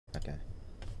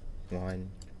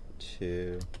1,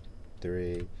 2,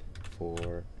 3,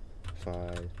 4,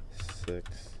 5,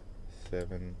 6,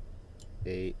 7,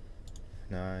 8,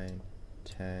 9,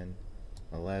 10,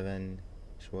 11,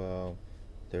 12,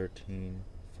 13,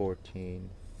 14,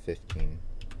 15.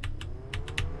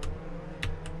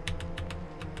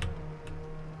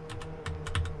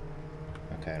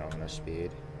 Okay, I don't have enough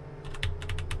speed.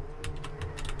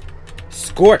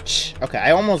 Scorch! Okay,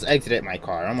 I almost exited my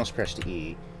car. I almost pressed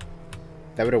E.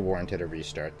 That would have warranted a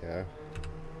restart, though.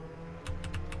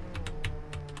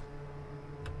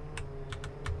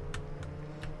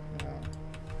 No.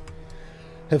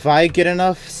 If I get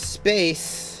enough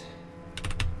space...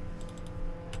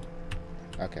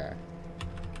 Okay.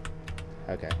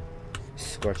 Okay.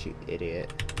 Scorch, you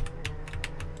idiot.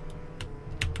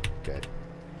 Good.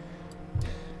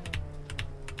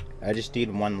 I just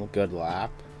need one good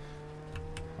lap.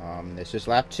 This is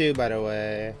lap 2, by the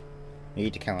way. I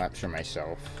need to count laps for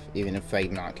myself, even if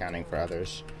I'm not counting for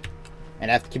others. And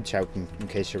I have to keep checking in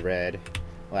case you're red.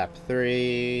 Lap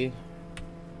 3.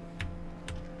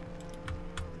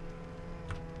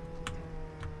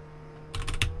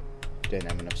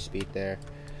 Didn't have enough speed there.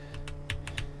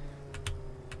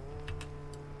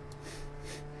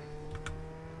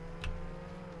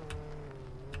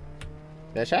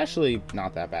 That's actually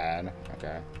not that bad.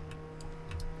 Okay.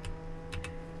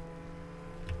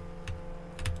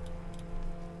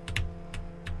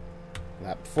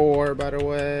 Lap 4, by the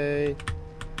way.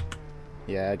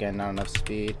 Yeah, again, not enough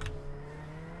speed.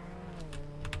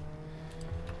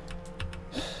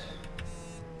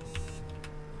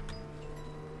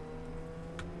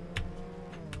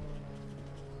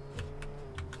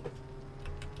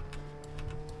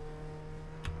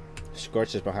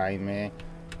 Scorch is behind me.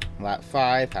 Lap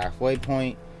 5, halfway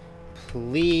point.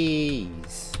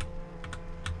 Please.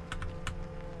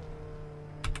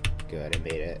 Good, I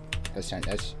made it.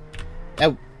 That's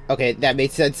oh, okay, that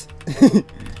made sense.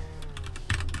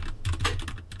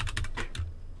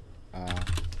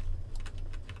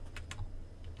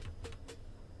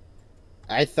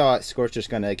 I thought Scorch was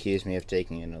gonna accuse me of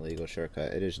taking an illegal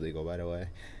shortcut. It is legal, by the way.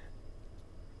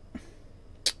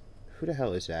 Who the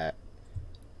hell is that?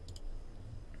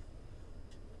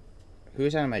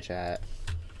 Who's on my chat?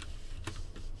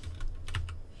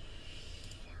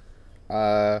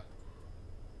 I'm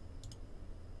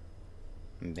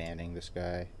banning this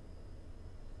guy.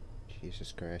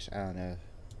 Jesus Christ, I don't know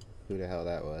who the hell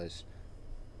that was.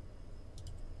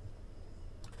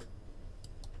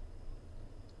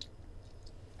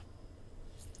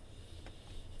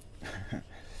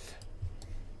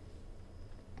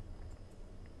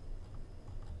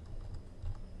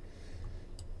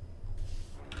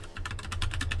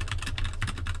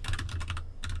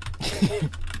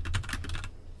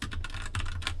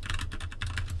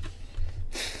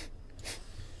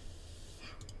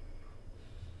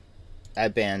 I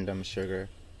banned him, sugar.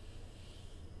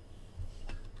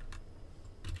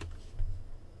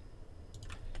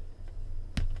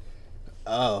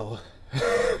 Oh.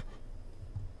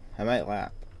 I might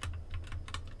lap.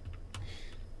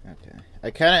 Okay. I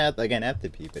kind of, again, have to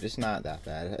pee, but it's not that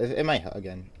bad. It might,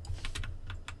 again.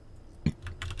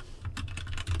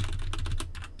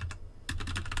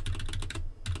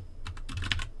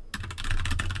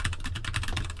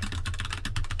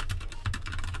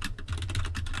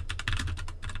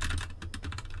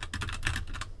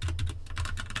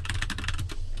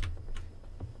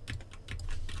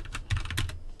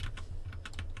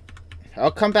 I'll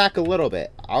come back a little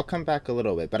bit. I'll come back a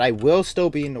little bit, but I will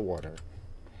still be in the water.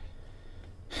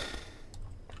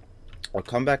 I'll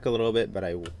come back a little bit, but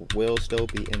I will still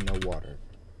be in the water.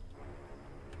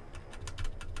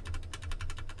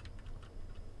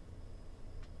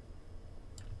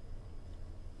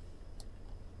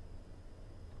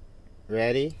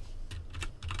 Ready?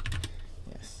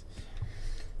 Yes.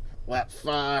 Lap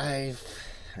 5.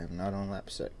 I'm not on lap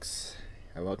 6.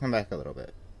 I will come back a little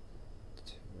bit.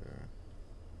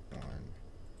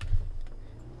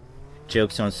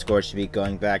 Jokes on Scorch to be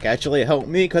going back actually helped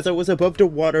me because I was above the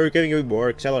water, giving me more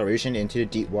acceleration into the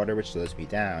deep water, which slows me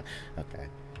down. Okay.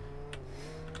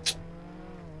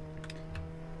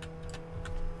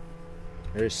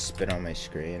 There's spit on my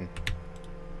screen.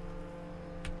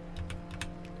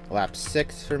 Lap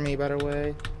 6 for me, by the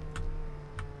way.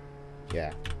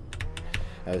 Yeah.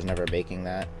 I was never making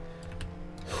that.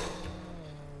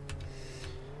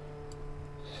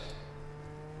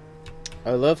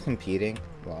 I love competing.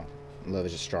 Well, love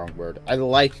is a strong word. I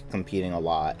like competing a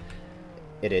lot.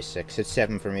 It is 6. It's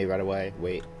 7 for me, by the way.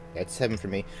 Wait. Yeah, it's 7 for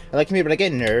me. I like competing, but I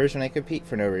get nerves when I compete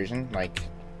for no reason. Like...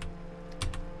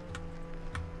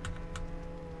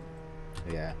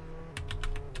 yeah.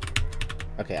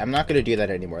 Okay, I'm not gonna do that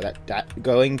anymore. That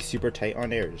going super tight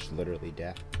on air is literally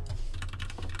death.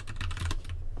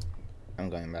 I'm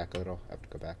going back a little. I have to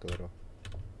go back a little.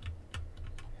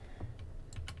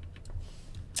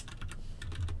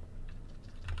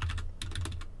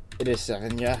 It is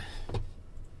 7, yeah.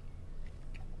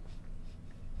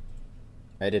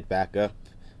 I did back up.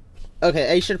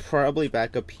 Okay, I should probably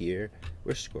back up here.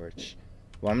 Where's Scorch?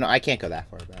 Well, I can't go that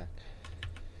far back.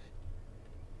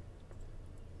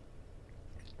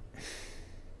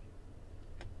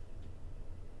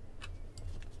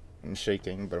 I'm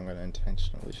shaking, but I'm gonna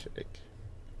intentionally shake.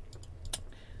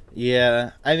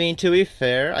 Yeah, I mean, to be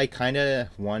fair, I kind of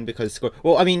won because Scorch.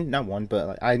 Well, I mean, not won, but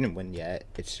like, I didn't win yet.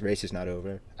 Race is not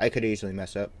over. I could easily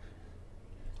mess up.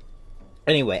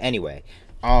 Anyway,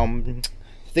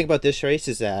 thing about this race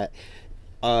is that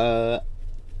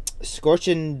Scorch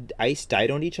and Ice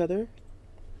died on each other.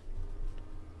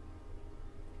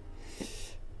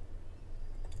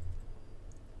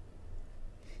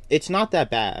 It's not that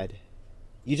bad.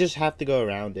 You just have to go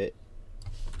around it.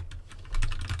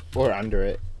 Or under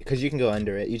it. Because you can go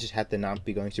under it. You just have to not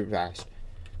be going super fast.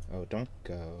 Oh, don't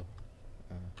go.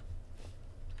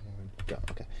 Go.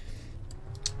 Okay.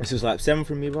 This is lap 7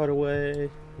 for me, by the way.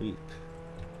 Weep.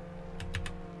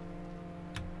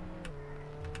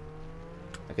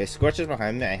 Okay, Scorch is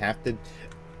behind me. I have to...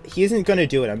 He isn't going to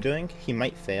do what I'm doing. He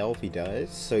might fail if he does,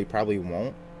 so he probably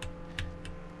won't.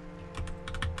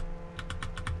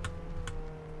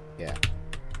 Yeah.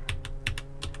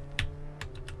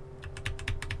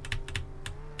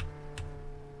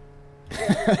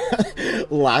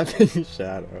 Laughing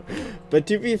Shadow. But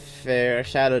to be fair,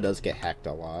 Shadow does get hacked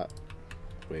a lot.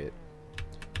 Wait.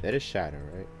 That is Shadow,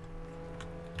 right?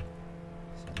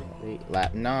 7, 8.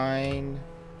 Lap 9.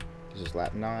 This is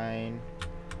lap 9.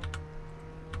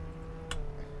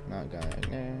 Not going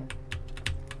there.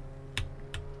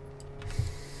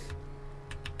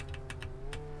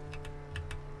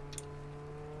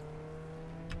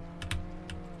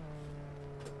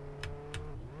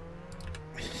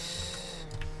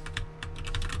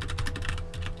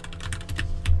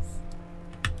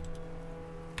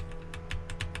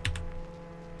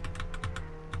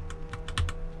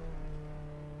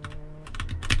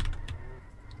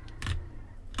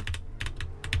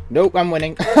 Nope, I'm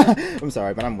winning. I'm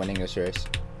sorry, but I'm winning this race.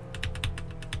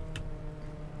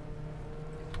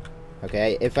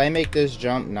 Okay, if I make this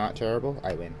jump not terrible,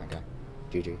 I win. Okay,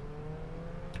 GG.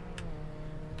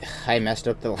 I messed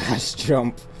up the last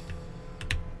jump.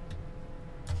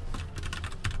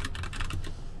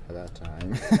 For that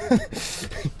time.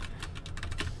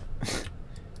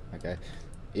 Okay.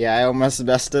 Yeah, I almost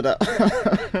messed it up.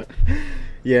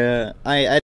 Yeah, I